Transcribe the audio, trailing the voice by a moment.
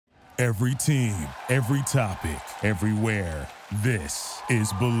Every team, every topic, everywhere. This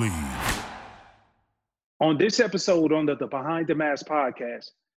is Believe. On this episode on the Behind the Mask podcast,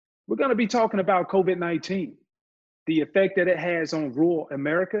 we're going to be talking about COVID-19, the effect that it has on rural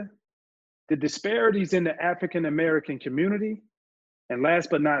America, the disparities in the African American community, and last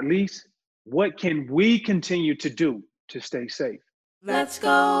but not least, what can we continue to do to stay safe? Let's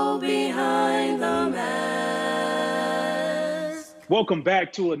go behind the mask. Welcome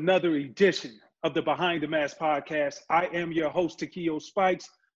back to another edition of the Behind the Mask podcast. I am your host, Takeo Spikes,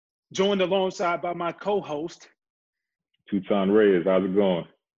 joined alongside by my co-host, Tucson Reyes. How's it going?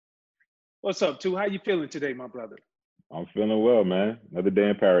 What's up, Tu? How you feeling today, my brother? I'm feeling well, man. Another day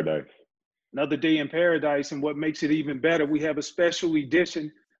in paradise. Another day in paradise, and what makes it even better, we have a special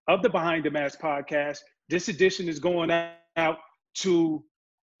edition of the Behind the Mask podcast. This edition is going out to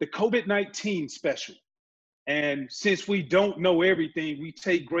the COVID-19 special. And since we don't know everything, we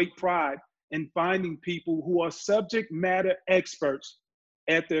take great pride in finding people who are subject matter experts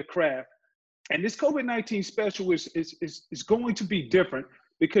at their craft. And this COVID-19 special is going to be different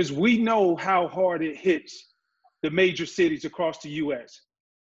because we know how hard it hits the major cities across the U.S.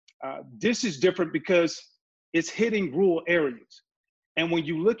 This is different because it's hitting rural areas. And when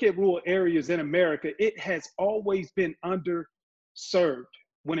you look at rural areas in America, it has always been underserved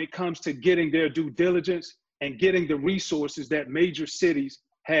when it comes to getting their due diligence and getting the resources that major cities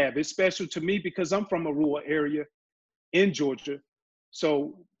have. It's special to me because I'm from a rural area in Georgia.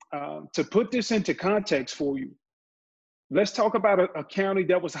 So to put this into context for you, let's talk about a county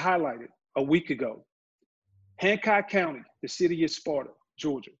that was highlighted a week ago. Hancock County, the city of Sparta,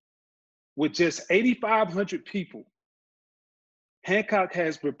 Georgia. With just 8,500 people, Hancock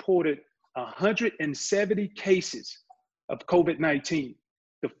has reported 170 cases of COVID-19,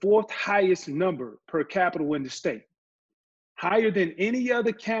 the fourth highest number per capita in the state, higher than any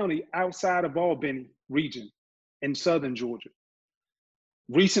other county outside of Albany region in southern Georgia.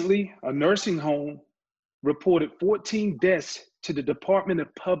 Recently, a nursing home reported 14 deaths to the Department of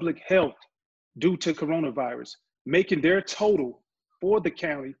Public Health due to coronavirus, making their total for the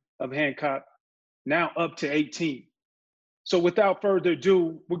county of Hancock now up to 18. So without further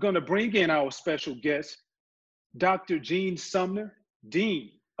ado, we're going to bring in our special guest, Dr. Jean Sumner, Dean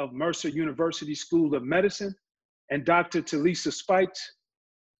of Mercer University School of Medicine, and Dr. Talisa Spikes.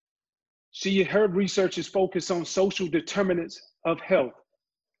 Her research is focused on social determinants of health.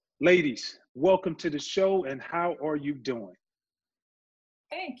 Ladies, welcome to the show, and how are you doing?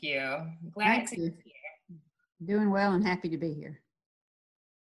 Thank you. Glad to be here. Doing well and happy to be here.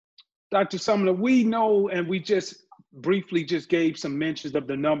 Dr. Sumner, we know, and we just briefly gave some mentions of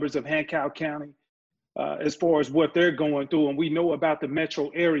the numbers of Hancock County as far as what they're going through, and we know about the metro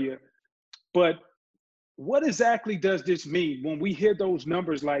area. But what exactly does this mean when we hear those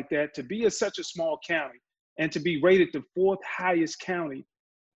numbers like that, to be such a small county and to be rated the fourth highest county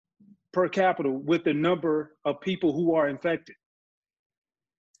per capita with the number of people who are infected?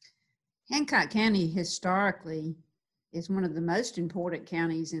 Hancock County historically is one of the most important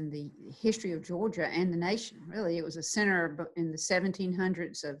counties in the history of Georgia and the nation. Really, it was a center in the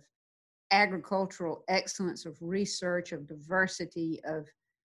 1700s of agricultural excellence, of research, of diversity, of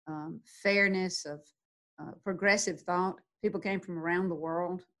fairness, of progressive thought. People came from around the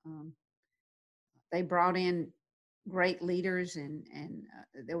world. They brought in great leaders, and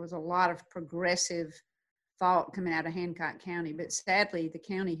there was a lot of progressive thought coming out of Hancock County. But sadly, the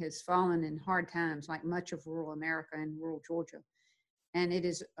county has fallen in hard times, like much of rural America and rural Georgia. And it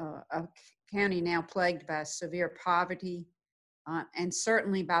is a county now plagued by severe poverty, and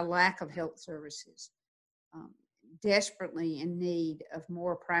certainly by lack of health services, desperately in need of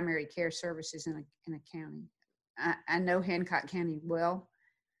more primary care services in a county. I know Hancock County well.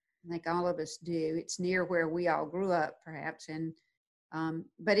 I think all of us do. It's near where we all grew up, perhaps,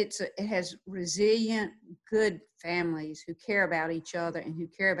 but it has resilient, good families who care about each other and who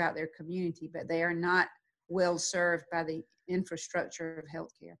care about their community, but they are not well served by the infrastructure of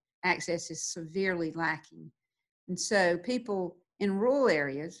healthcare. Access is severely lacking. And so people in rural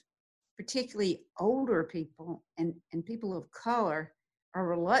areas, particularly older people and people of color, are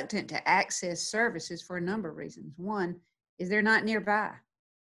reluctant to access services for a number of reasons. One is they're not nearby.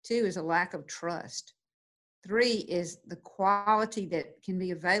 Two is a lack of trust. Three is the quality that can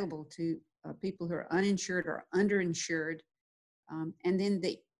be available to people who are uninsured or underinsured. And then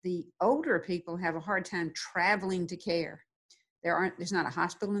the older people have a hard time traveling to care. There's not a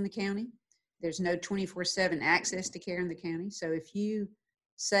hospital in the county. There's no 24/7 access to care in the county. So if you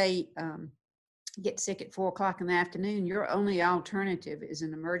say get sick at 4 o'clock in the afternoon, your only alternative is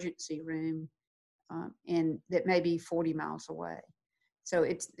an emergency room and that may be 40 miles away. So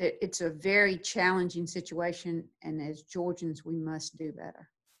it's a very challenging situation, and as Georgians, we must do better.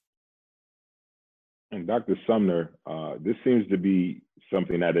 And Dr. Sumner, this seems to be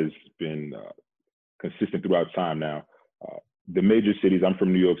something that has been consistent throughout time now. The major cities, I'm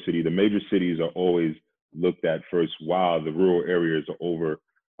from New York City, the major cities are always looked at first, while the rural areas are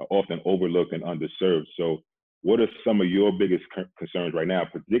often overlooked and underserved. So what are some of your biggest concerns right now,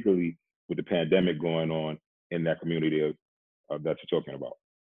 particularly with the pandemic going on in that community that you're talking about?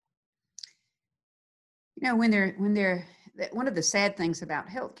 You know, one of the sad things about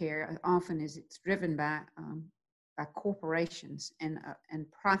healthcare often is it's driven by corporations and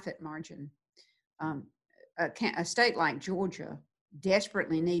profit margin. A state like Georgia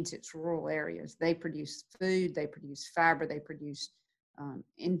desperately needs its rural areas. They produce food, they produce fiber, they produce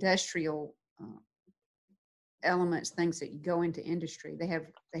industrial elements, things that go into industry. They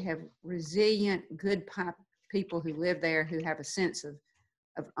have resilient, good people who live there, who have a sense of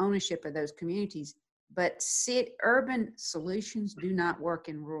ownership of those communities. But urban solutions do not work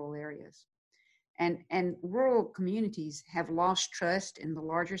in rural areas. And rural communities have lost trust in the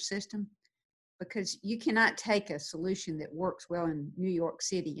larger system, because you cannot take a solution that works well in New York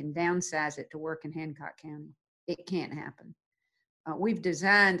City and downsize it to work in Hancock County. It can't happen. We've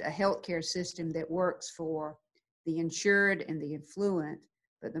designed a healthcare system that works for the insured and the affluent,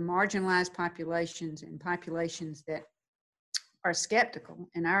 but the marginalized populations and populations that are skeptical,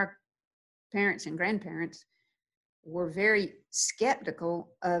 and our parents and grandparents were very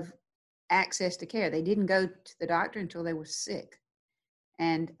skeptical of access to care. They didn't go to the doctor until they were sick,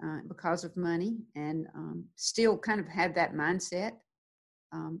 and because of money, and still kind of have that mindset.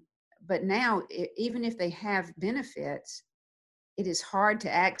 But now, even if they have benefits, it is hard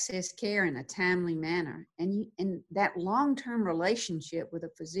to access care in a timely manner. And that long-term relationship with a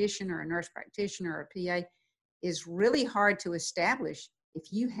physician or a nurse practitioner or a PA is really hard to establish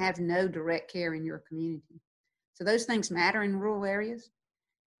if you have no direct care in your community. So those things matter in rural areas.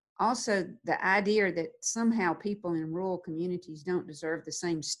 Also, the idea that somehow people in rural communities don't deserve the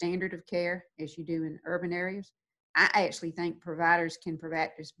same standard of care as you do in urban areas. I actually think providers can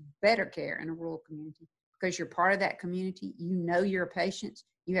provide just better care in a rural community, because you're part of that community. You know your patients,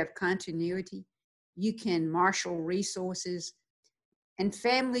 you have continuity, you can marshal resources, and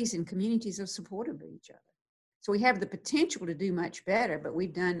families and communities are supportive of each other. So we have the potential to do much better, but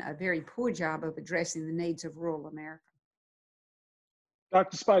we've done a very poor job of addressing the needs of rural America.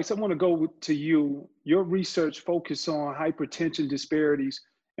 Dr. Spice, I want to go to you. Your research focused on hypertension disparities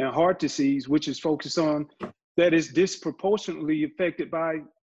and heart disease, which is focused on that is disproportionately affected by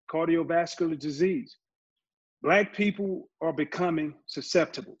cardiovascular disease. Black people are becoming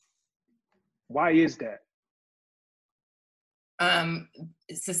susceptible. Why is that?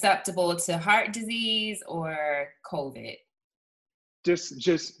 Susceptible to heart disease or COVID?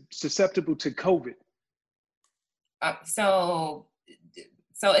 Just susceptible to COVID. So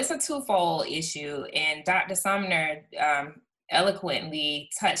it's a twofold issue, and Dr. Sumner eloquently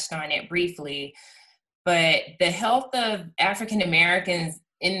touched on it briefly. But the health of African Americans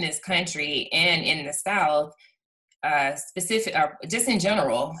in this country and in the South, just in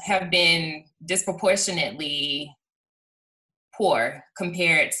general, have been disproportionately poor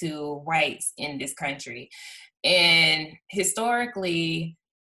compared to whites in this country. And historically,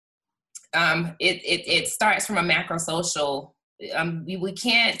 it starts from a macro social. We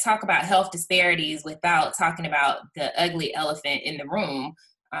can't talk about health disparities without talking about the ugly elephant in the room,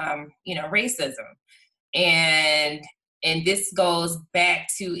 racism. And this goes back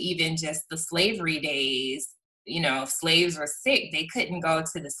to even just the slavery days. If slaves were sick, they couldn't go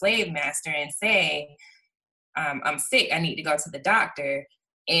to the slave master and say, I'm sick, I need to go to the doctor.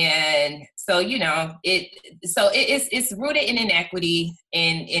 And so, it's rooted in inequity,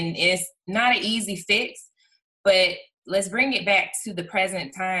 and it's not an easy fix, but let's bring it back to the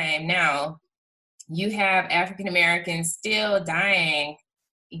present time. Now, you have African Americans still dying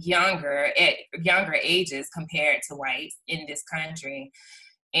at younger ages compared to whites in this country.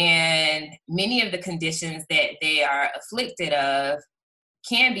 And many of the conditions that they are afflicted of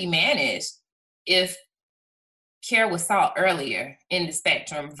can be managed if care was sought earlier in the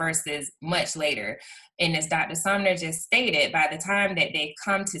spectrum versus much later. And as Dr. Sumner just stated, by the time that they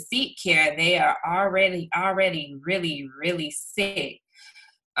come to seek care, they are already really, really sick.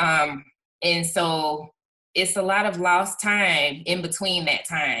 And so it's a lot of lost time in between that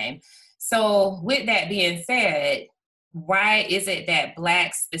time. So with that being said, why is it that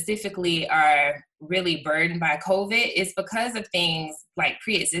Blacks specifically are really burdened by COVID? It's because of things like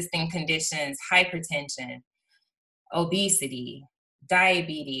pre-existing conditions, hypertension, obesity,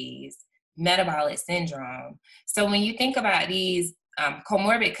 diabetes, metabolic syndrome. So when you think about these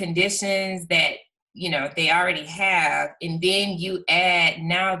comorbid conditions that, they already have, and then you add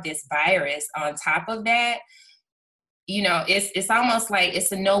now this virus on top of that, it's almost like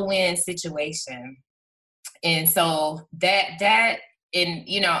it's a no-win situation. And so that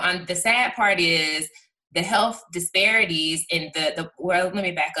on the sad part is the health disparities and let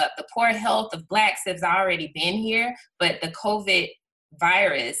me back up. The poor health of Blacks has already been here, but the COVID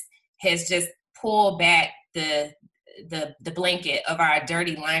virus has just pulled back the blanket of our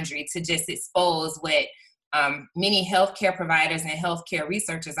dirty laundry to just expose what many healthcare providers and healthcare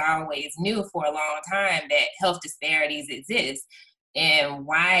researchers always knew for a long time, that health disparities exist. And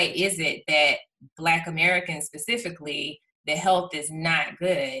why is it that Black Americans specifically, the health is not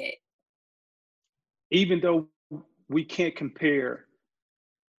good? Even though we can't compare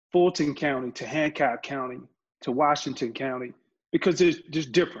Fulton County to Hancock County to Washington County, because they're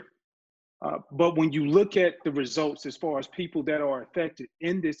just different. But when you look at the results as far as people that are affected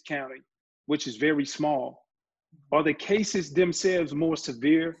in this county, which is very small, are the cases themselves more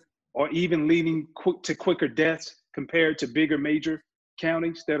severe or even leading to quicker deaths compared to bigger major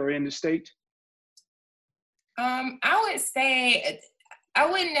counties that are in the state? I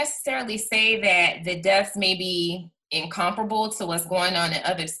wouldn't necessarily say that the deaths may be incomparable to what's going on in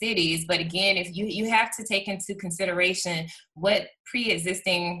other cities. But again, if you have to take into consideration what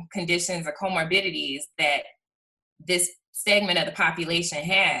pre-existing conditions or comorbidities that this segment of the population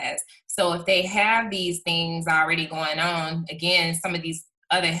has. So if they have these things already going on, again, some of these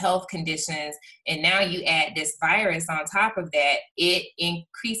other health conditions, and now you add this virus on top of that, it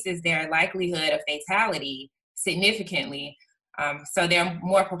increases their likelihood of fatality significantly. So they're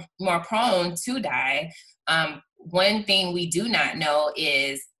more prone to die. One thing we do not know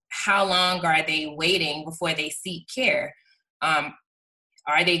is how long are they waiting before they seek care?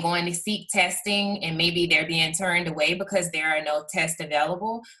 Are they going to seek testing and maybe they're being turned away because there are no tests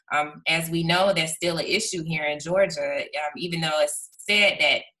available? As we know, there's still an issue here in Georgia, even though it's said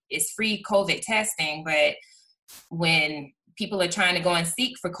that it's free COVID testing, but when people are trying to go and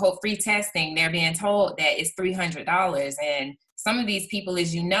seek for free testing, they're being told that it's $300. And some of these people,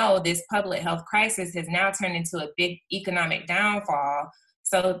 as you know, this public health crisis has now turned into a big economic downfall.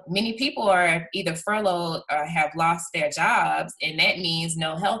 So many people are either furloughed or have lost their jobs, and that means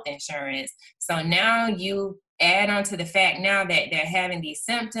no health insurance. So now you add on to the fact now that they're having these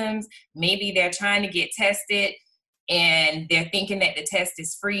symptoms, maybe they're trying to get tested and they're thinking that the test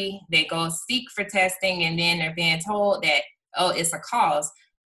is free. They go seek for testing and then they're being told that, oh, it's a cost.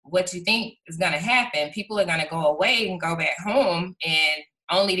 What you think is going to happen, people are going to go away and go back home, and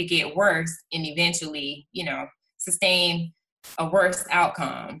only to get worse and eventually, sustain a worse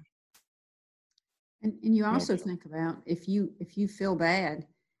outcome. And you also think about if you feel bad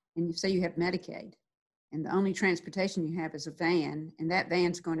and you say you have Medicaid and the only transportation you have is a van, and that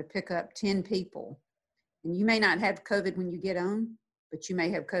van's going to pick up 10 people, and you may not have COVID when you get on, but you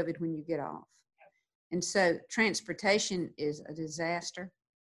may have COVID when you get off. And so transportation is a disaster.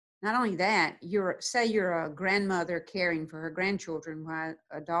 Not only that, you're a grandmother caring for her grandchildren while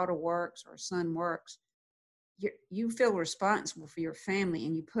a daughter works or a son works. You feel responsible for your family,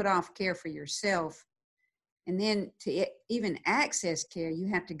 and you put off care for yourself. And then to even access care, you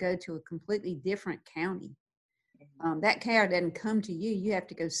have to go to a completely different county. That care doesn't come to you. You have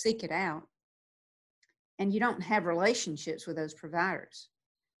to go seek it out. And you don't have relationships with those providers.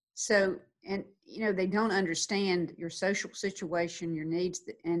 So, and they don't understand your social situation, your needs,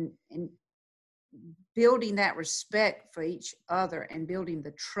 and building that respect for each other and building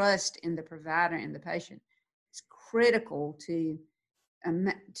the trust in the provider and the patient is critical to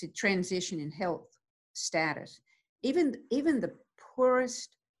transition in health status. Even the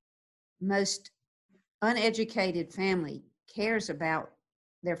poorest, most uneducated family cares about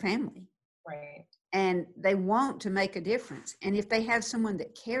their family. Right. And they want to make a difference. And if they have someone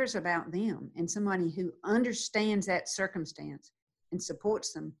that cares about them and somebody who understands that circumstance and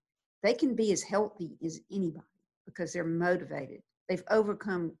supports them, they can be as healthy as anybody because they're motivated. They've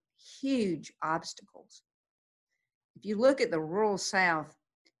overcome huge obstacles. If you look at the rural South,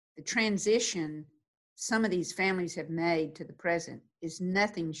 the transition some of these families have made to the present is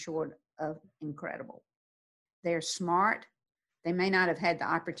nothing short of incredible. They're smart. They may not have had the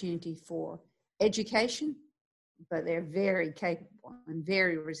opportunity for education, but they're very capable and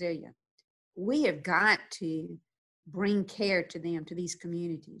very resilient. We have got to bring care to them, to these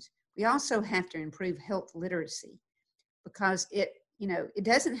communities. We also have to improve health literacy because it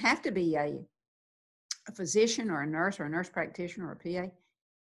doesn't have to be a physician or a nurse practitioner or a PA.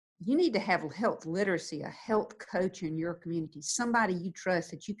 You need to have health literacy, a health coach in your community, somebody you trust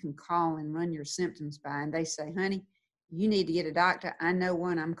that you can call and run your symptoms by. And they say, honey, you need to get a doctor, I know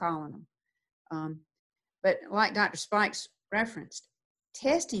one, I'm calling them. But like Dr. Spikes referenced,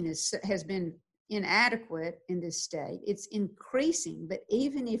 testing has been inadequate in this state. It's increasing, but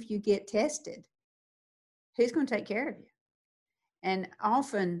even if you get tested, who's going to take care of you? And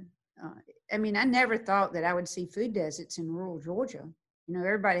often, I never thought that I would see food deserts in rural Georgia.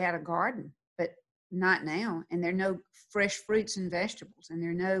 Everybody had a garden, but not now. And there are no fresh fruits and vegetables, and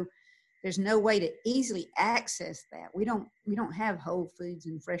there's no way to easily access that. We don't have Whole Foods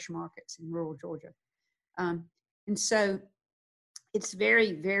and fresh markets in rural Georgia. And so it's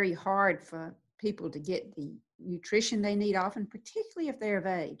very, very hard for people to get the nutrition they need often, particularly if they're of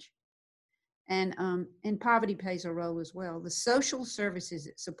age. And poverty plays a role as well. The social services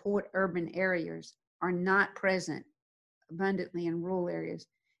that support urban areas are not present abundantly in rural areas.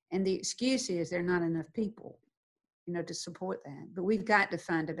 And the excuse is there are not enough people, to support that. But we've got to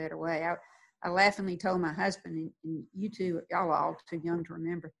find a better way. I laughingly told my husband, and you two, y'all are all too young to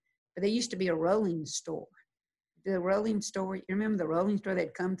remember, but there used to be a rolling store. The rolling store, you remember the rolling store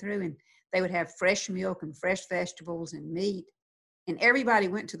they'd come through, and they would have fresh milk and fresh vegetables and meat. And everybody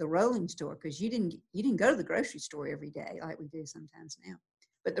went to the rolling store because you didn't go to the grocery store every day like we do sometimes now.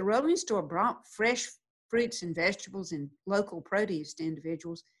 But the rolling store brought fresh fruits and vegetables and local produce to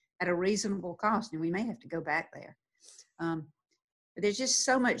individuals at a reasonable cost. And we may have to go back there. But there's just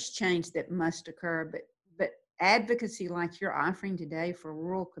so much change that must occur. But advocacy like you're offering today for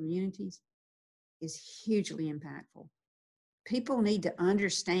rural communities is hugely impactful. People need to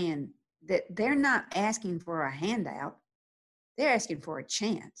understand that they're not asking for a handout. They're asking for a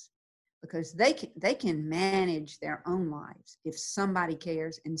chance, because they can manage their own lives if somebody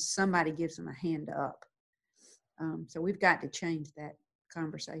cares and somebody gives them a hand up. So we've got to change that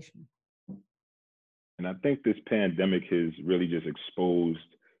conversation. And I think this pandemic has really just exposed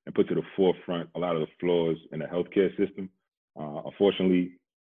and put to the forefront a lot of the flaws in the healthcare system. Unfortunately,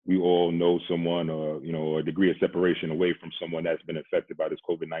 we all know someone or a degree of separation away from someone that's been affected by this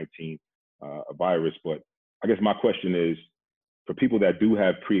COVID-19 virus. But I guess my question is, for people that do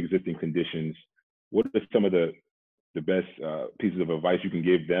have pre-existing conditions, what are some of the best pieces of advice you can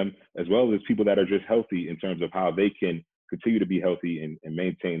give them, as well as people that are just healthy, in terms of how they can continue to be healthy and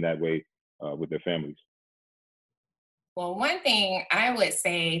maintain that way with their families? Well, one thing I would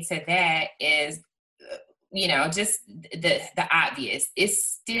say to that is, just the obvious. It's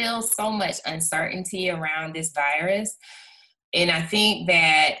still so much uncertainty around this virus. And I think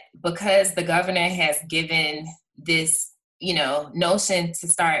that because the governor has given this, notion to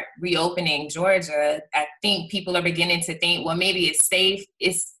start reopening Georgia, I think people are beginning to think, well, maybe it's safe.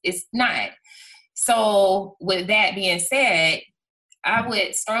 It's not. So with that being said, I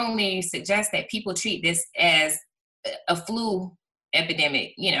would strongly suggest that people treat this as a flu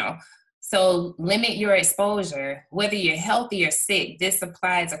epidemic, So limit your exposure, whether you're healthy or sick. This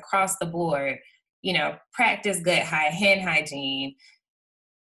applies across the board. Practice good hand hygiene,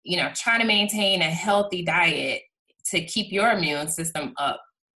 try to maintain a healthy diet to keep your immune system up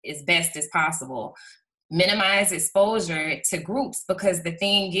as best as possible. Minimize exposure to groups, because the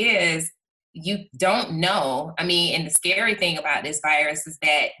thing is, you don't know. And the scary thing about this virus is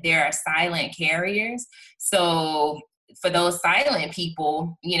that there are silent carriers. So for those silent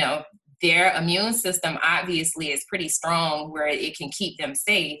people, their immune system obviously is pretty strong where it can keep them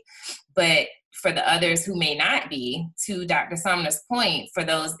safe. But for the others who may not be, to Dr. Sumner's point, for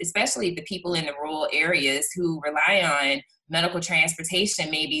those, especially the people in the rural areas who rely on medical transportation,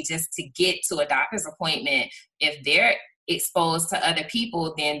 maybe just to get to a doctor's appointment, if they're exposed to other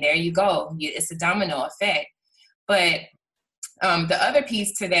people, then there you go. It's a domino effect. But the other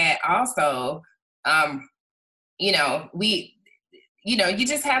piece to that also, you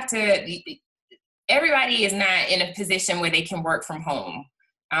just have to, everybody is not in a position where they can work from home.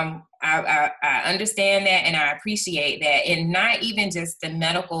 I understand that, and I appreciate that. And not even just the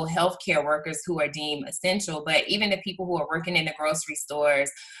medical healthcare workers who are deemed essential, but even the people who are working in the grocery stores,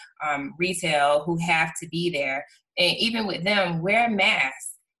 retail, who have to be there. And even with them, wear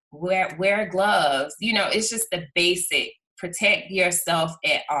masks, wear gloves. It's just the basic, protect yourself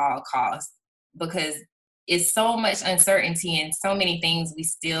at all costs, because it's so much uncertainty and so many things we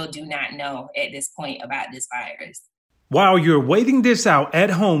still do not know at this point about this virus. While you're waiting this out at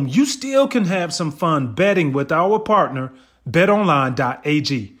home, you still can have some fun betting with our partner,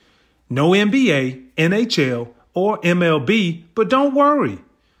 betonline.ag. No NBA, NHL, or MLB, but don't worry.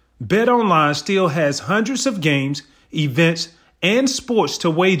 BetOnline still has hundreds of games, events, and sports to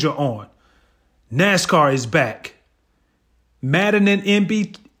wager on. NASCAR is back. Madden and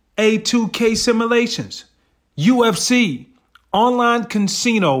NBA 2K simulations. UFC, online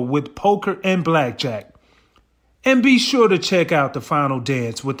casino with poker and blackjack. And be sure to check out The Final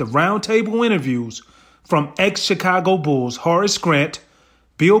Dance with the roundtable interviews from ex-Chicago Bulls Horace Grant,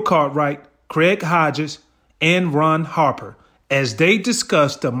 Bill Cartwright, Craig Hodges, and Ron Harper as they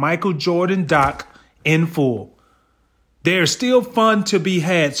discuss the Michael Jordan doc in full. There's still fun to be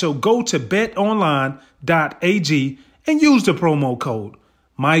had, so go to betonline.ag and use the promo code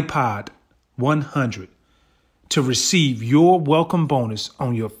MyPod100 to receive your welcome bonus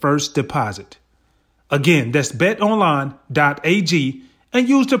on your first deposit. Again, that's betonline.ag and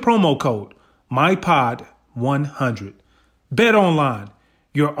use the promo code MyPod100. BetOnline,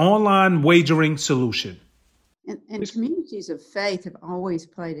 your online wagering solution. And communities of faith have always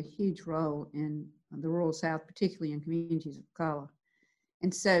played a huge role in the rural South, particularly in communities of color.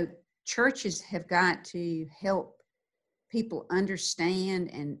 And so churches have got to help people understand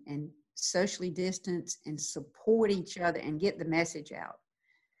and socially distance and support each other and get the message out.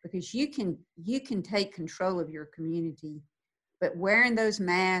 Because you can take control of your community, but wearing those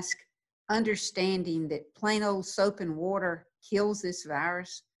masks, understanding that plain old soap and water kills this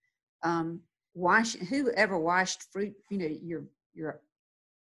virus. Whoever washed fruit, your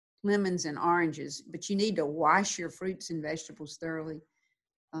lemons and oranges, but you need to wash your fruits and vegetables thoroughly.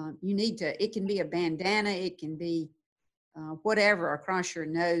 It can be a bandana, it can be whatever across your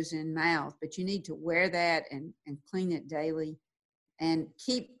nose and mouth, but you need to wear that and clean it daily. And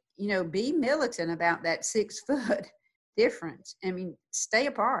be militant about that 6 foot difference. I mean, stay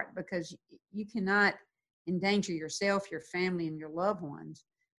apart, because you cannot endanger yourself, your family, and your loved ones,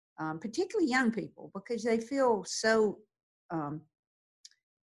 particularly young people, because they feel so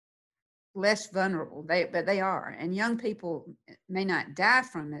less vulnerable. But they are. And young people may not die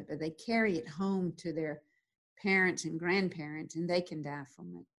from it, but they carry it home to their parents and grandparents, and they can die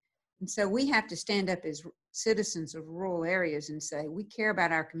from it. And so we have to stand up as citizens of rural areas and say, we care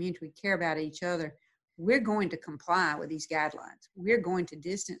about our community, we care about each other. We're going to comply with these guidelines. We're going to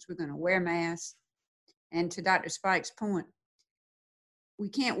distance, we're going to wear masks. And to Dr. Spike's point, we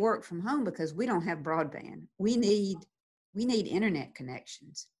can't work from home because we don't have broadband. We need internet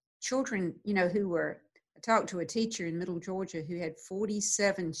connections. Children, I talked to a teacher in Middle Georgia who had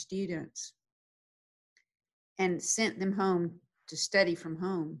 47 students and sent them home to study from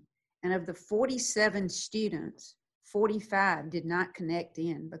home. And of the 47 students, 45 did not connect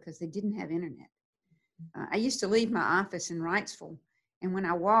in because they didn't have internet. I used to leave my office in Wrightsville, and when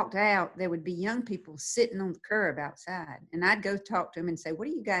I walked out, there would be young people sitting on the curb outside. And I'd go talk to them and say, what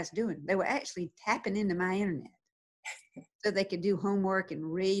are you guys doing? They were actually tapping into my internet so they could do homework and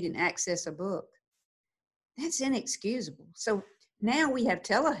read and access a book. That's inexcusable. So now we have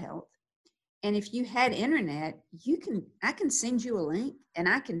telehealth. And if you had internet, I can send you a link and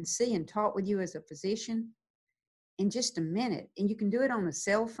I can see and talk with you as a physician in just a minute. And you can do it on a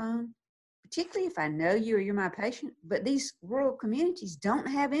cell phone, particularly if I know you or you're my patient. But these rural communities don't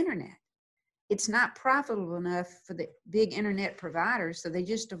have internet. It's not profitable enough for the big internet providers, so they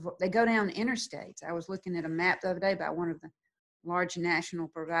go down interstates. I was looking at a map the other day by one of the large national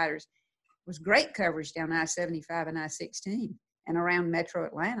providers. It was great coverage down I-75 and I-16 and around Metro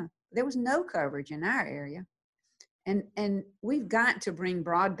Atlanta. There was no coverage in our area. And we've got to bring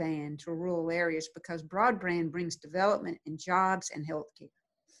broadband to rural areas, because broadband brings development and jobs and health care.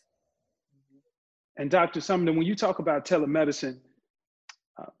 And Dr. Sumner, when you talk about telemedicine,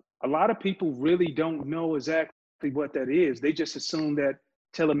 a lot of people really don't know exactly what that is. They just assume that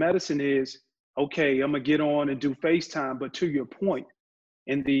telemedicine is, okay, I'm gonna get on and do FaceTime. But to your point,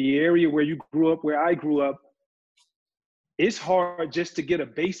 in the area where you grew up, where I grew up, it's hard just to get a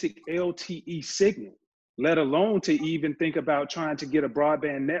basic LTE signal, let alone to even think about trying to get a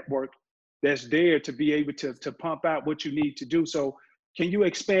broadband network that's there to be able to pump out what you need to do. So can you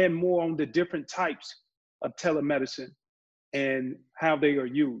expand more on the different types of telemedicine and how they are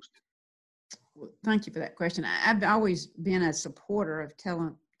used? Well, thank you for that question. I've always been a supporter of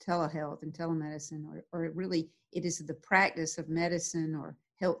telehealth and telemedicine, or really it is the practice of medicine or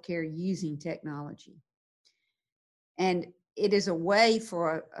healthcare using technology. And it is a way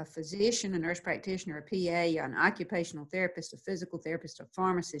for a physician, a nurse practitioner, a PA, an occupational therapist, a physical therapist, a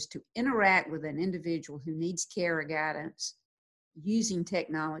pharmacist to interact with an individual who needs care or guidance using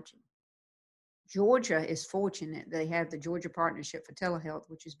technology. Georgia is fortunate. They have the Georgia Partnership for Telehealth,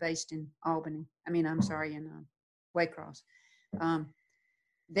 which is based in in Waycross.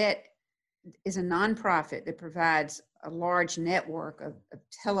 That is a nonprofit that provides a large network of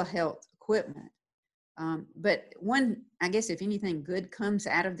telehealth equipment. But I guess if anything good comes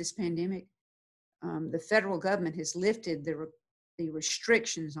out of this pandemic, the federal government has lifted the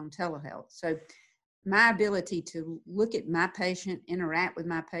restrictions on telehealth. So my ability to look at my patient, interact with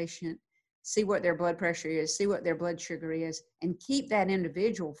my patient, see what their blood pressure is, see what their blood sugar is, and keep that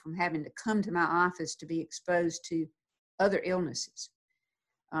individual from having to come to my office to be exposed to other illnesses.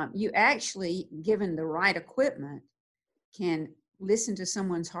 You actually, given the right equipment, can listen to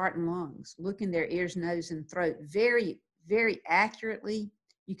someone's heart and lungs, look in their ears, nose, and throat very, very accurately.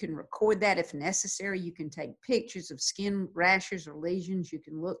 You can record that if necessary. You can take pictures of skin rashes or lesions. You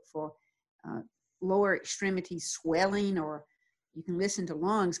can look for lower extremity swelling, or you can listen to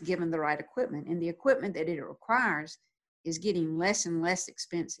lungs given the right equipment. And the equipment that it requires is getting less and less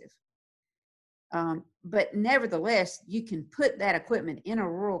expensive. But nevertheless, you can put that equipment in a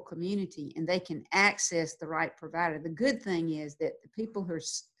rural community and they can access the right provider. The good thing is that the people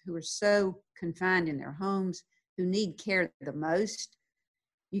who are so confined in their homes, who need care the most,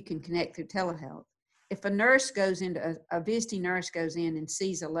 you can connect through telehealth. If a nurse goes into, a visiting nurse goes in and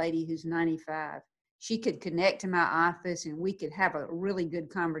sees a lady who's 95, she could connect to my office and we could have a really good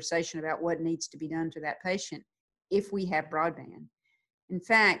conversation about what needs to be done to that patient if we have broadband. In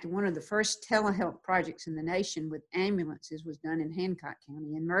fact, one of the first telehealth projects in the nation with ambulances was done in Hancock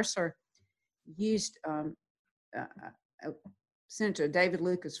County, and Mercer used Senator David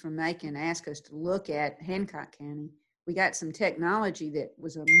Lucas from Macon asked us to look at Hancock County. We got some technology that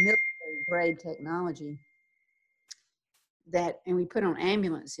was a military-grade technology and we put on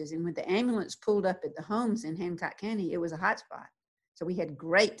ambulances. And when the ambulance pulled up at the homes in Hancock County, it was a hotspot. So we had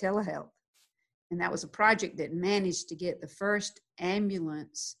great telehealth. And that was a project that managed to get the first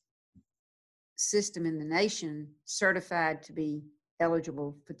ambulance system in the nation certified to be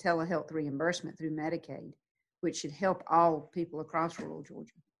eligible for telehealth reimbursement through Medicaid, which should help all people across rural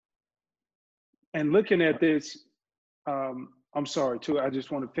Georgia. And looking at this, I'm sorry too, I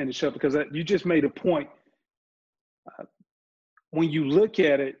just want to finish up because you just made a point. When you look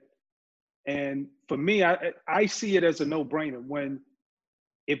at it, and for me, I see it as a no-brainer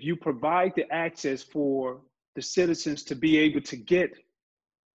if you provide the access for the citizens to be able to get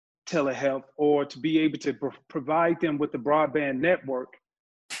telehealth or to be able to provide them with the broadband network,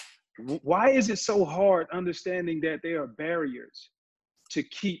 why is it so hard understanding that there are barriers to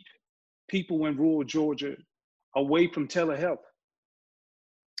keep people in rural Georgia away from telehealth?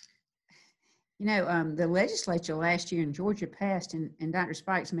 You know, the legislature last year in Georgia passed, and Dr.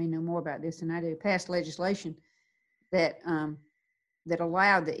 Spikes may know more about this than I do, passed legislation that that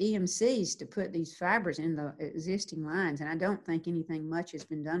allowed the EMCs to put these fibers in the existing lines. And I don't think anything much has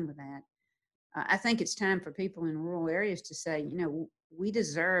been done with that. I think it's time for people in rural areas to say, you know, we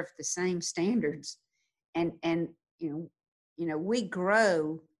deserve the same standards. And you know, we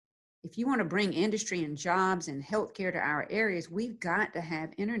grow. If you want to bring industry and jobs and healthcare to our areas, we've got to have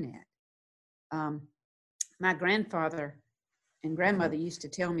internet. My grandfather and grandmother used to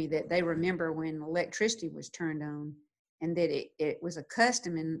tell me that they remember when electricity was turned on, and that it was a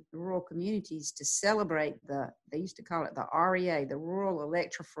custom in rural communities to celebrate they used to call it the REA, the Rural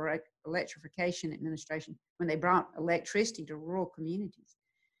Electrification Administration, when they brought electricity to rural communities.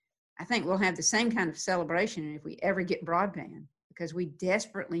 I think we'll have the same kind of celebration if we ever get broadband, because we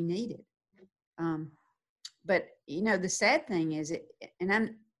desperately need it. But, you know, the sad thing is,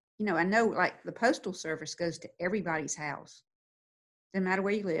 I know like the Postal Service goes to everybody's house. No matter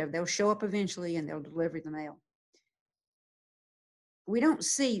where you live, they'll show up eventually and they'll deliver the mail. We don't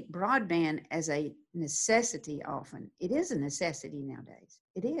see broadband as a necessity often. It is a necessity nowadays.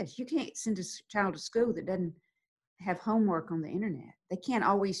 It is. You can't send a child to school that doesn't have homework on the internet. They can't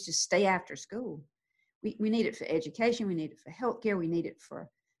always just stay after school. We need it for education. We need it for healthcare. We need it for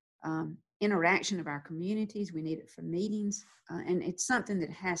interaction of our communities. We need it for meetings. And it's something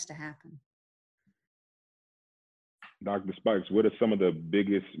that has to happen. Dr. Spikes, what are some of the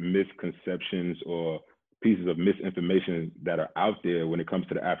biggest misconceptions or pieces of misinformation that are out there when it comes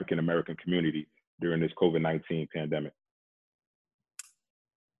to the African-American community during this COVID-19 pandemic?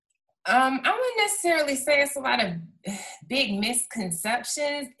 I wouldn't necessarily say it's a lot of big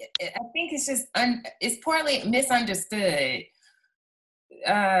misconceptions. I think it's just, it's partly misunderstood.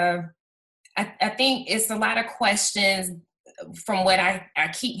 I think it's a lot of questions from what I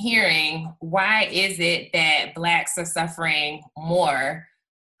keep hearing. Why is it that Blacks are suffering more?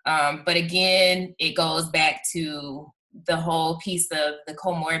 But again, it goes back to the whole piece of the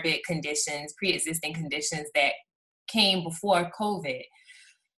comorbid conditions, pre-existing conditions that came before COVID.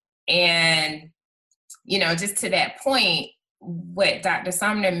 And, you know, just to that point, what Dr.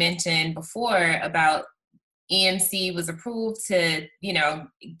 Sumner mentioned before about EMC was approved to, you know,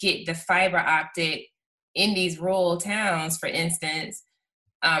 get the fiber optic in these rural towns, for instance,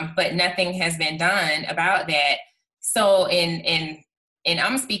 but nothing has been done about that. So in and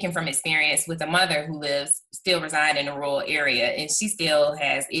I'm speaking from experience with a mother who still reside in a rural area, and she still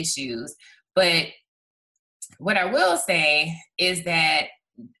has issues. But what I will say is that,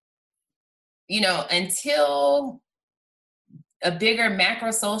 until a bigger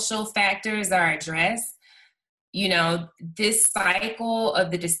macro social factors are addressed, this cycle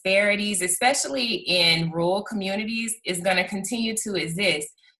of the disparities, especially in rural communities, is going to continue to exist.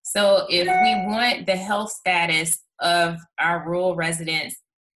 So if we want the health status of our rural residents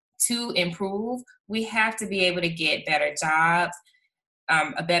to improve, we have to be able to get better jobs,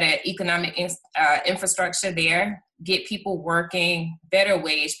 a better economic infrastructure there, get people working, better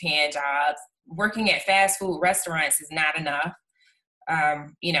wage paying jobs. Working at fast food restaurants is not enough.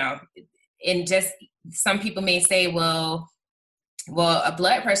 And just some people may say, well, a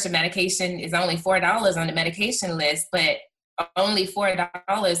blood pressure medication is only $4 on the medication list, but only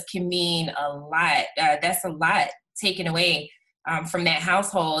 $4 can mean a lot. That's a lot taken away from that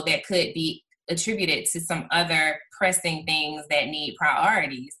household that could be attributed to some other pressing things that need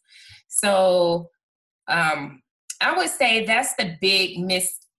priorities. So I would say that's the big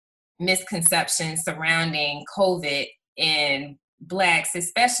misconception surrounding COVID and Blacks,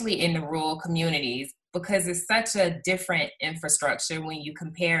 especially in the rural communities, because it's such a different infrastructure when you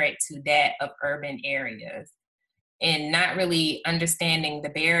compare it to that of urban areas, and not really understanding the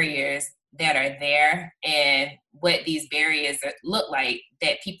barriers that are there and what these barriers look like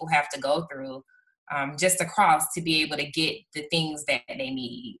that people have to go through just across to be able to get the things that they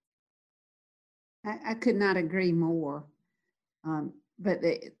need. I could not agree more. But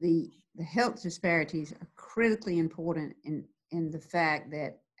the health disparities are critically important in the fact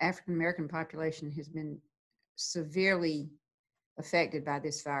that African American population has been severely affected by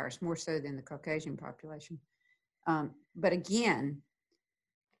this virus, more so than the Caucasian population. But again,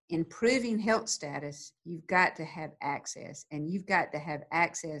 improving health status, you've got to have access, and you've got to have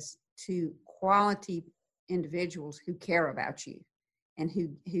access to quality individuals who care about you and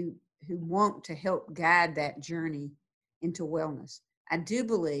who want to help guide that journey into wellness. I do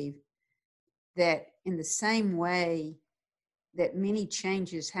believe that in the same way that many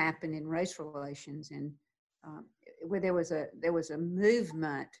changes happen in race relations, and where there was a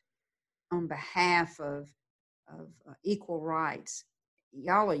movement on behalf of equal rights.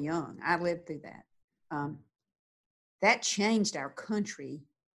 Y'all are young. I lived through that. That changed our country,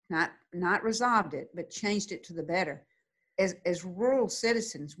 not resolved it, but changed it to the better. As rural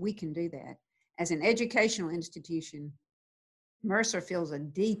citizens, we can do that. As an educational institution, Mercer feels a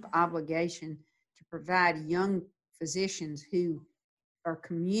deep obligation to provide young physicians who are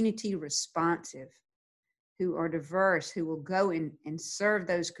community responsive, who are diverse, who will go in and serve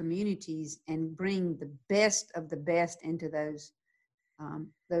those communities and bring the best of the best into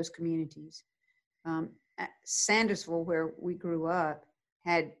those communities. Sandersville, where we grew up,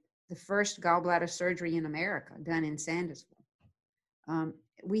 had the first gallbladder surgery in America done in Sandersville.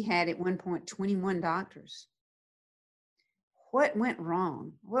 We had at one point 21 doctors. What went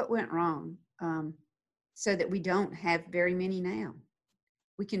wrong? So that we don't have very many now?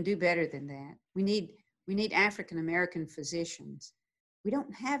 We can do better than that. We need African American physicians. We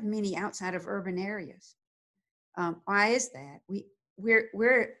don't have many outside of urban areas. Why is that?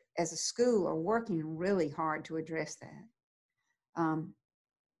 We're as a school are working really hard to address that.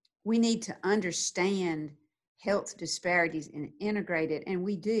 We need to understand health disparities and integrate it, and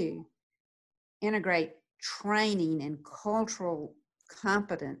we do integrate training and cultural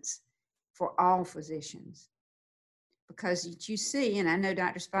competence for all physicians. Because you see, and I know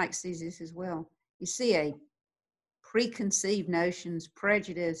Dr. Spike sees this as well, you see a preconceived notions,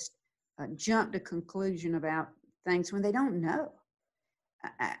 prejudice, jump to conclusion about things when they don't know.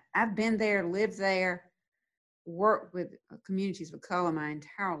 I've been there, lived there, worked with communities of color my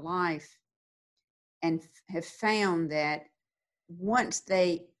entire life, and have found that once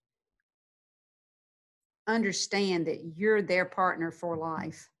they understand that you're their partner for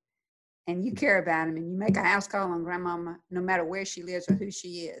life and you care about them and you make a house call on grandmama, no matter where she lives or who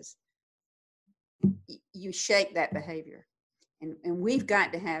she is, you shape that behavior. And we've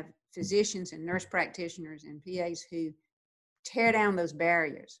got to have physicians and nurse practitioners and PAs who tear down those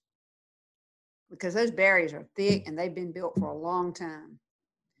barriers, because those barriers are thick and they've been built for a long time.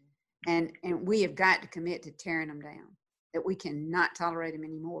 And we have got to commit to tearing them down, that we cannot tolerate them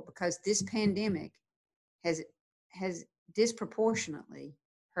anymore, because this pandemic has disproportionately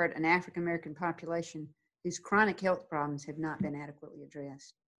hurt an African American population whose chronic health problems have not been adequately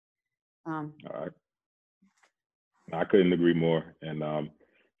addressed. I couldn't agree more. And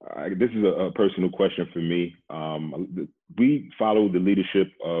this is a personal question for me. We follow the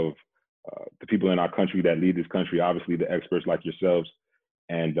leadership of the people in our country that lead this country, obviously the experts like yourselves.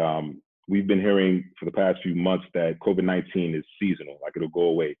 And we've been hearing for the past few months that COVID-19 is seasonal, like it'll go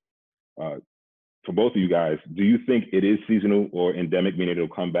away. For both of you guys, do you think it is seasonal or endemic, meaning it'll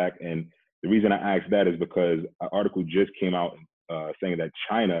come back? And the reason I ask that is because an article just came out saying that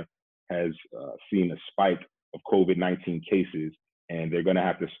China has seen a spike of COVID-19 cases, and they're going to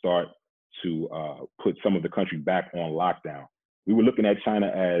have to start to put some of the country back on lockdown. We were looking at China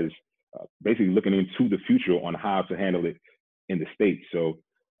as basically looking into the future on how to handle it in the States. So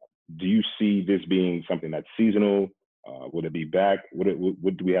do you see this being something that's seasonal? Will it be back? What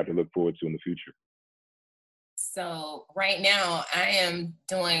do we have to look forward to in the future? So right now I am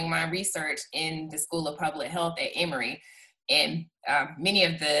doing my research in the School of Public Health at Emory, and many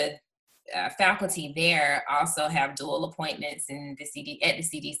of the faculty there also have dual appointments in at the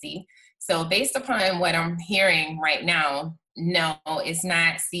CDC. So based upon what I'm hearing right now, no, it's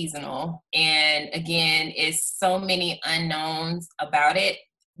not seasonal. And again, it's so many unknowns about it.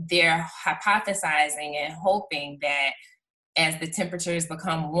 They're hypothesizing and hoping that as the temperatures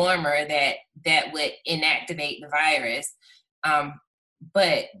become warmer, that would inactivate the virus.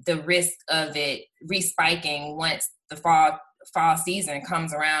 But the risk of it respiking once the fall season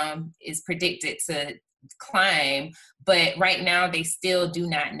comes around is predicted to climb, but right now they still do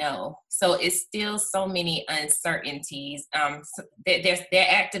not know. So it's still so many uncertainties. They're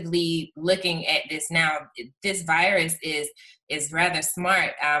actively looking at this now. This virus is rather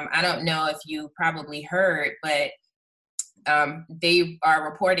smart. I don't know if you probably heard, but they are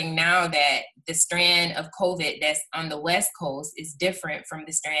reporting now that the strand of COVID that's on the West Coast is different from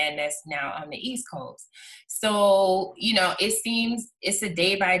the strand that's now on the East Coast. So, it seems it's a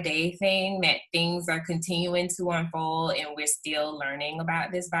day-by-day thing, that things are continuing to unfold and we're still learning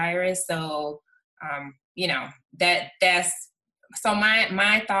about this virus. So, that's so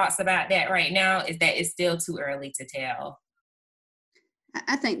my thoughts about that right now is that it's still too early to tell.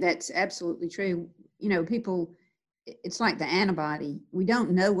 I think that's absolutely true. People, it's like the antibody. We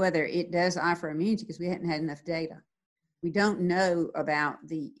don't know whether it does offer immunity because we hadn't had enough data. We don't know about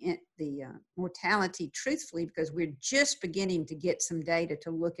the mortality truthfully because we're just beginning to get some data to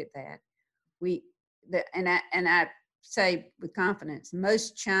look at that. I say with confidence,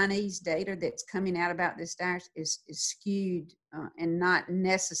 most Chinese data that's coming out about this virus is skewed and not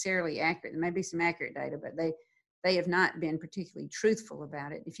necessarily accurate. There may be some accurate data, but they have not been particularly truthful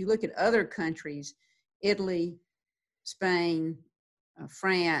about it. If you look at other countries, Italy, Spain,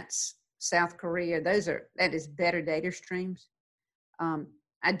 France, South Korea, that is better data streams.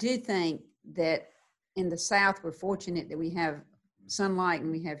 I do think that in the South, we're fortunate that we have sunlight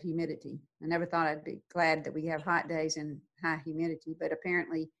and we have humidity. I never thought I'd be glad that we have hot days and high humidity, but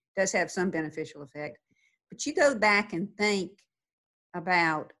apparently it does have some beneficial effect. But you go back and think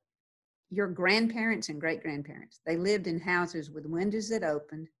about your grandparents and great-grandparents. They lived in houses with windows that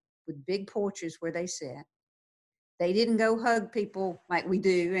opened, with big porches where they sat. They didn't go hug people like we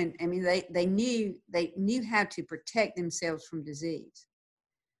do. And I mean, they knew how to protect themselves from disease.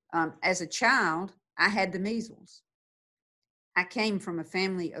 As a child, I had the measles. I came from a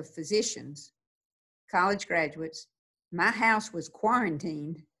family of physicians, college graduates. My house was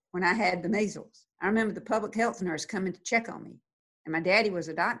quarantined when I had the measles. I remember the public health nurse coming to check on me, and my daddy was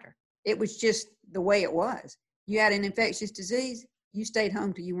a doctor. It was just the way it was. You had an infectious disease, you stayed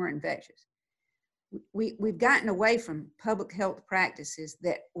home till you weren't infectious. We've gotten away from public health practices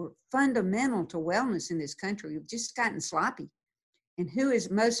that were fundamental to wellness in this country. We've just gotten sloppy. And who is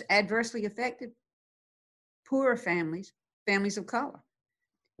most adversely affected? Poorer families, families of color.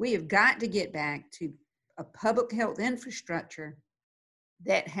 We have got to get back to a public health infrastructure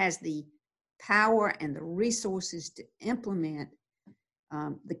that has the power and the resources to implement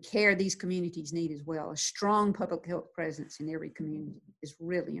the care these communities need as well. A strong public health presence in every community is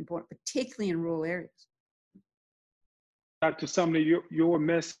really important, particularly in rural areas. Dr. Sumner, your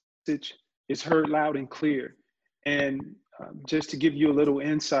message is heard loud and clear. And just to give you a little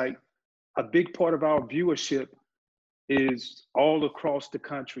insight, a big part of our viewership is all across the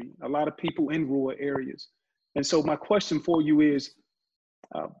country, a lot of people in rural areas. And so my question for you is,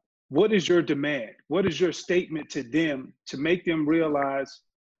 what is your demand? What is your statement to them to make them realize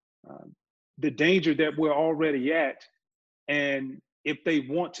the danger that we're already at? And if they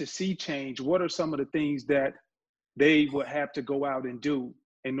want to see change, what are some of the things that they would have to go out and do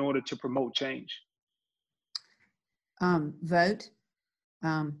in order to promote change? Vote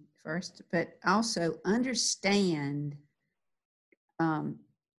first, but also understand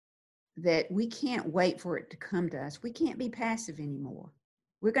that we can't wait for it to come to us. We can't be passive anymore.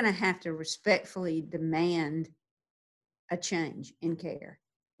 We're going to have to respectfully demand a change in care.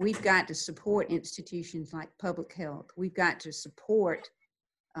 We've got to support institutions like public health. We've got to support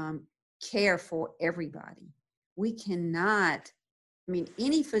care for everybody. We cannot, I mean,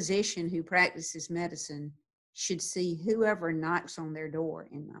 any physician who practices medicine should see whoever knocks on their door,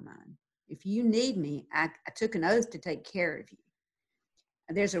 in my mind. If you need me, I took an oath to take care of you.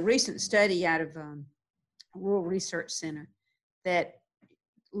 There's a recent study out of Rural Research Center that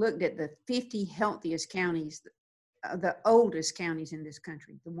looked at the 50 healthiest counties, the oldest counties in this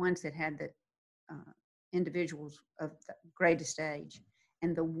country, the ones that had the individuals of the greatest age.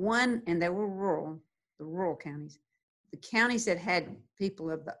 And they were rural, the rural counties. The counties that had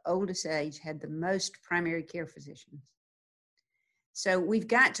people of the oldest age had the most primary care physicians. So we've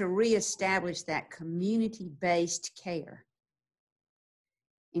got to reestablish that community-based care,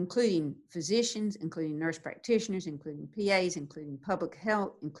 including physicians, including nurse practitioners, including PAs, including public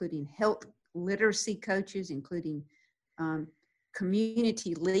health, including health literacy coaches, including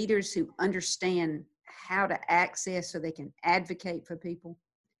community leaders who understand how to access so they can advocate for people.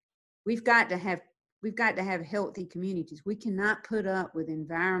 We've got to have healthy communities. We cannot put up with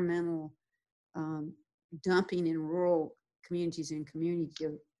environmental dumping in rural communities and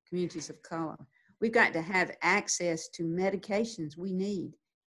communities of color. We've got to have access to medications we need.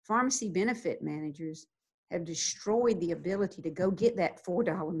 Pharmacy benefit managers have destroyed the ability to go get that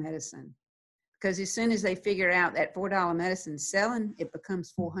 $4 medicine, because as soon as they figure out that $4 medicine is selling, it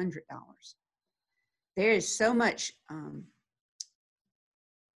becomes $400. There is so much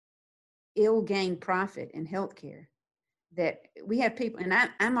ill-gained profit in healthcare that we have people, and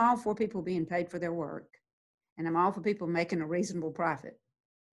I'm all for people being paid for their work, and I'm all for people making a reasonable profit.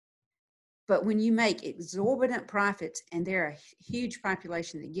 But when you make exorbitant profits and there are a huge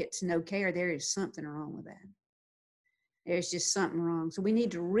population that gets no care, there is something wrong with that. There's just something wrong. So we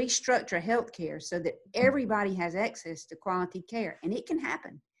need to restructure healthcare so that everybody has access to quality care, and it can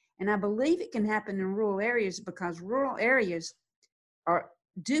happen. And I believe it can happen in rural areas, because rural areas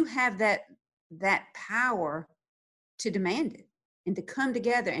do have that power to demand it and to come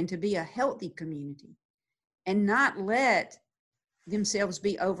together and to be a healthy community and not let themselves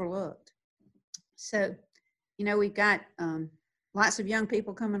be overlooked. So, we've got lots of young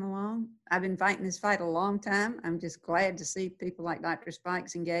people coming along. I've been fighting this fight a long time. I'm just glad to see people like Dr.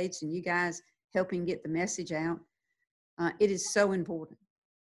 Spikes engaged and you guys helping get the message out. It is so important.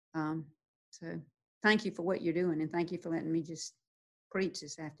 So thank you for what you're doing, and thank you for letting me just preach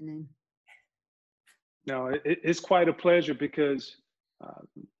this afternoon. No, it's quite a pleasure, because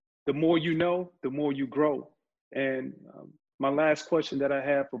the more you know, the more you grow. And my last question that I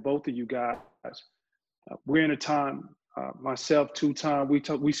have for both of you guys, we're in a time, myself, two-time,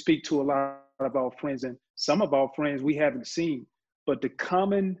 we speak to a lot of our friends, and some of our friends we haven't seen, but the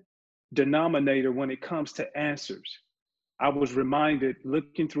common denominator when it comes to answers, I was reminded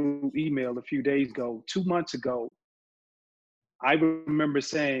looking through email a few days ago, 2 months ago, I remember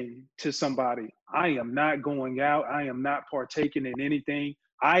saying to somebody, I am not going out. I am not partaking in anything.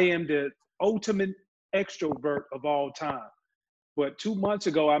 I am the ultimate extrovert of all time. But 2 months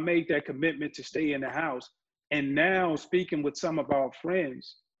ago, I made that commitment to stay in the house. And now, speaking with some of our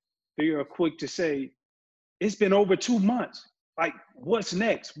friends, they are quick to say, it's been over 2 months. Like, what's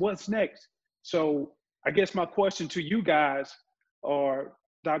next? What's next? So I guess my question to you guys are,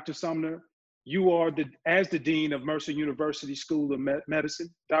 Dr. Sumner, you are as the Dean of Mercer University School of Medicine.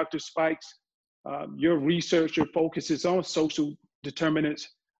 Dr. Spikes, your research, your focus is on social determinants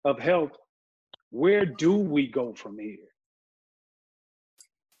of health. Where do we go from here?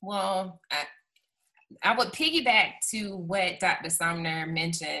 Well, I would piggyback to what Dr. Sumner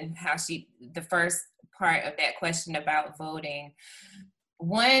mentioned, how the first part of that question about voting.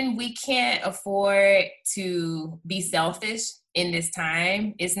 One, we can't afford to be selfish in this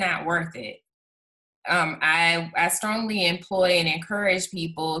time. It's not worth it. I strongly employ and encourage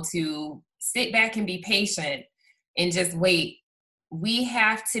people to sit back and be patient and just wait. We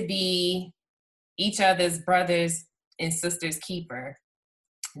have to be each other's brothers and sisters keeper.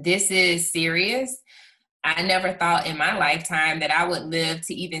 This is serious. I never thought in my lifetime that I would live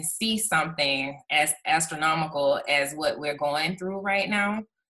to even see something as astronomical as what we're going through right now.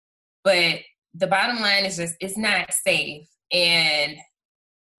 But the bottom line is just, it's not safe. And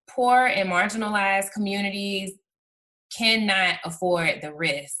poor and marginalized communities cannot afford the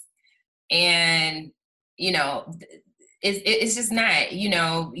risk. And, it's just not,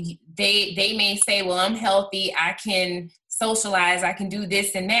 they may say, well, I'm healthy, I can socialize, I can do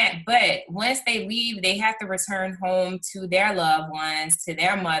this and that. But once they leave, they have to return home to their loved ones, to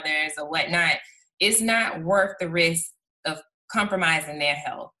their mothers or whatnot. It's not worth the risk of compromising their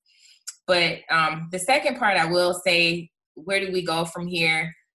health. But the second part, I will say, where do we go from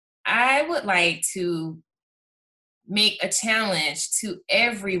here? I would like to make a challenge to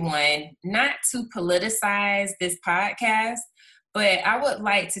everyone not to politicize this podcast, but I would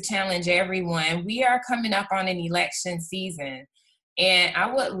like to challenge everyone. We are coming up on an election season, and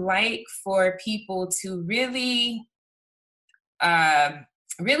I would like for people to really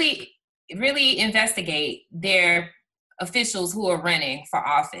investigate their officials who are running for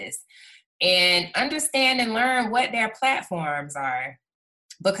office and understand and learn what their platforms are.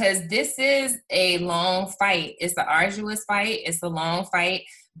 Because this is a long fight. It's an arduous fight. It's a long fight.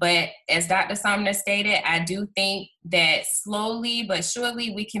 But as Dr. Sumner stated, I do think that slowly but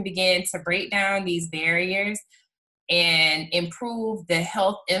surely we can begin to break down these barriers and improve the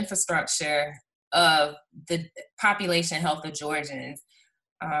health infrastructure of the population health of Georgians.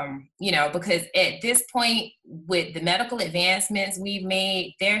 Because at this point, with the medical advancements we've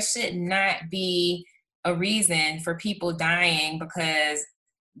made, there should not be a reason for people dying because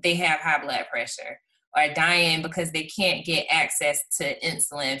they have high blood pressure, or dying because they can't get access to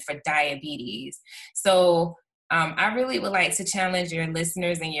insulin for diabetes. So I really would like to challenge your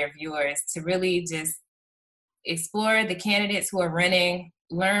listeners and your viewers to really just explore the candidates who are running,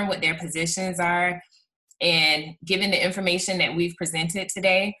 learn what their positions are, and given the information that we've presented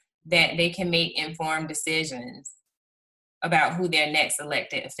today, that they can make informed decisions about who their next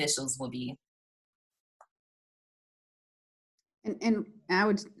elected officials will be. And I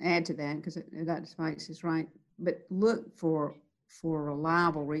would add to that, because Dr. Spikes is right, but look for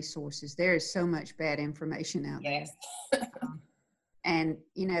reliable resources. There is so much bad information out there. Yes. And,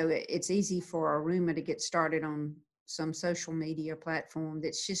 it's easy for a rumor to get started on some social media platform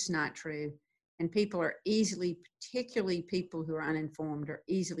that's just not true. And people are easily, particularly people who are uninformed, are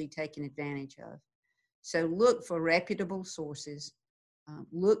easily taken advantage of. So look for reputable sources.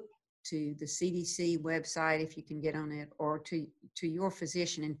 Look to the CDC website if you can get on it, or to your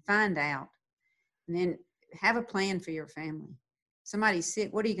physician and find out. And then have a plan for your family. Somebody's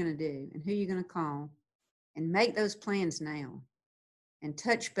sick, what are you going to do? And who are you going to call? And make those plans now. And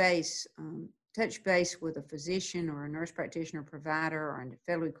touch base with a physician or a nurse practitioner provider or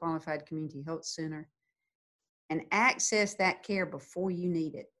a federally qualified community health center, and access that care before you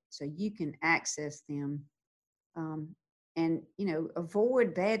need it, so you can access them. And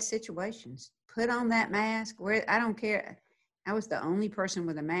avoid bad situations. Put on that mask. I don't care. I was the only person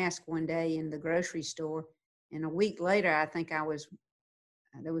with a mask one day in the grocery store, and a week later, I think there was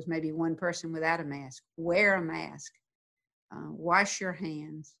maybe one person without a mask. Wear a mask. Wash your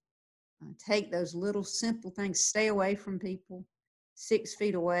hands. Take those little simple things. Stay away from people 6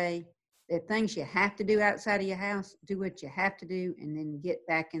 feet away. There are things you have to do outside of your house. Do what you have to do, and then get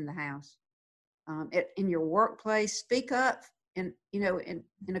back in the house. In your workplace, speak up in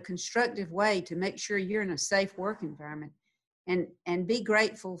a constructive way to make sure you're in a safe work environment, and be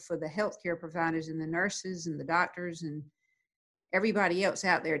grateful for the healthcare providers and the nurses and the doctors and everybody else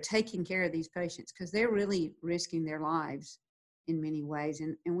out there taking care of these patients, because they're really risking their lives in many ways,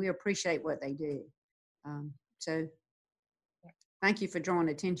 and we appreciate what they do. So thank you for drawing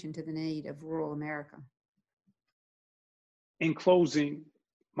attention to the need of rural America. In closing,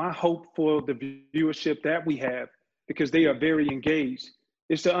 my hope for the viewership that we have, because they are very engaged,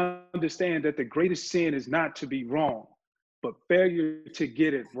 is to understand that the greatest sin is not to be wrong, but failure to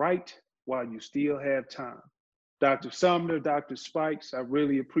get it right while you still have time. Dr. Sumner, Dr. Spikes, I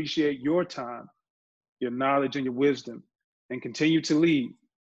really appreciate your time, your knowledge, and your wisdom, and continue to lead.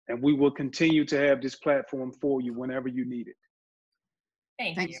 And we will continue to have this platform for you whenever you need it.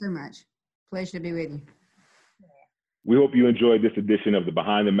 Thanks so much. Pleasure to be with you. We hope you enjoyed this edition of the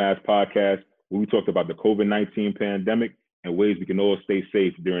Behind the Mask podcast, where we talked about the COVID-19 pandemic and ways we can all stay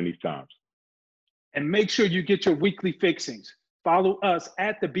safe during these times. And make sure you get your weekly fixings. Follow us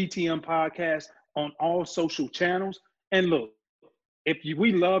at the BTM Podcast on all social channels. And look,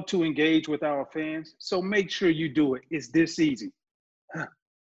 we love to engage with our fans, so make sure you do it. It's this easy.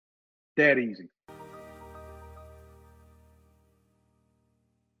 That easy.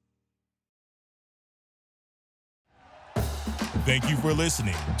 Thank you for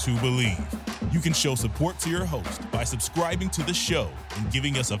listening to Believe. You can show support to your host by subscribing to the show and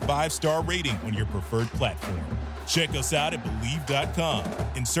giving us a 5-star rating on your preferred platform. Check us out at Believe.com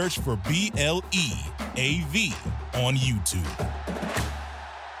and search for BLEAV on YouTube.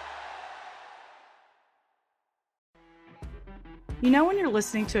 You know when you're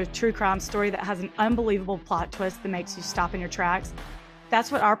listening to a true crime story that has an unbelievable plot twist that makes you stop in your tracks?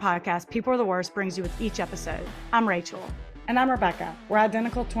 That's what our podcast, People Are the Worst, brings you with each episode. I'm Rachel. And I'm Rebecca. We're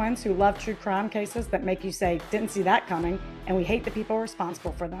identical twins who love true crime cases that make you say, didn't see that coming, and we hate the people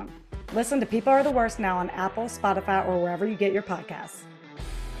responsible for them. Listen to People Are the Worst now on Apple, Spotify, or wherever you get your podcasts.